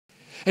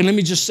And let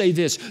me just say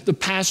this, the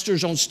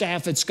pastors on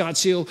staff at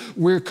Scotts Hill,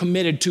 we're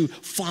committed to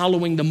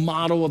following the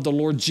model of the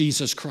Lord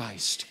Jesus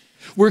Christ.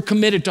 We're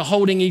committed to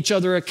holding each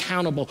other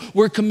accountable.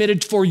 We're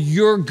committed for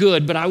your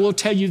good. But I will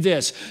tell you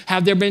this,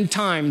 have there been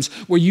times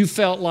where you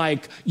felt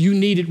like you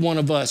needed one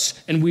of us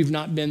and we've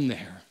not been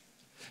there?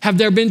 Have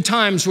there been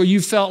times where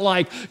you felt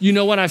like, you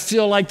know what, I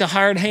feel like the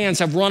hired hands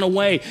have run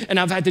away and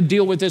I've had to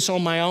deal with this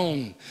on my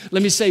own?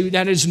 Let me say,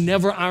 that is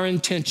never our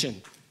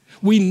intention.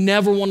 We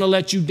never want to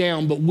let you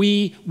down, but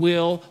we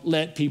will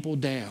let people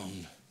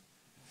down.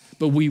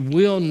 But we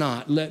will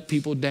not let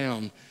people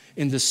down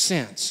in the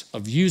sense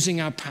of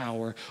using our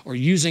power or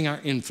using our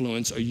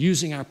influence or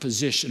using our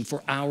position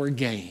for our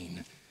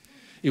gain.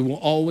 It will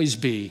always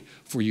be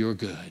for your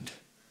good,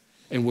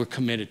 and we're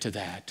committed to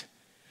that.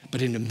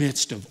 But in the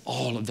midst of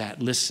all of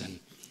that, listen,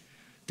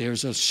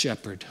 there's a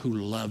shepherd who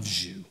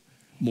loves you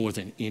more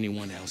than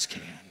anyone else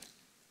can.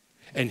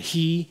 And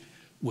he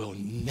will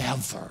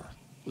never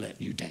let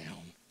you down.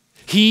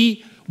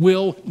 He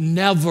will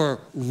never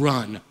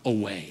run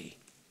away.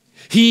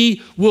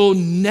 He will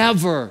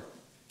never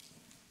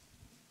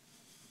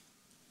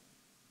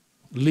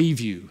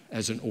leave you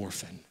as an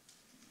orphan.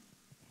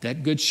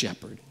 That good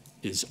shepherd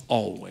is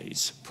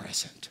always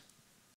present.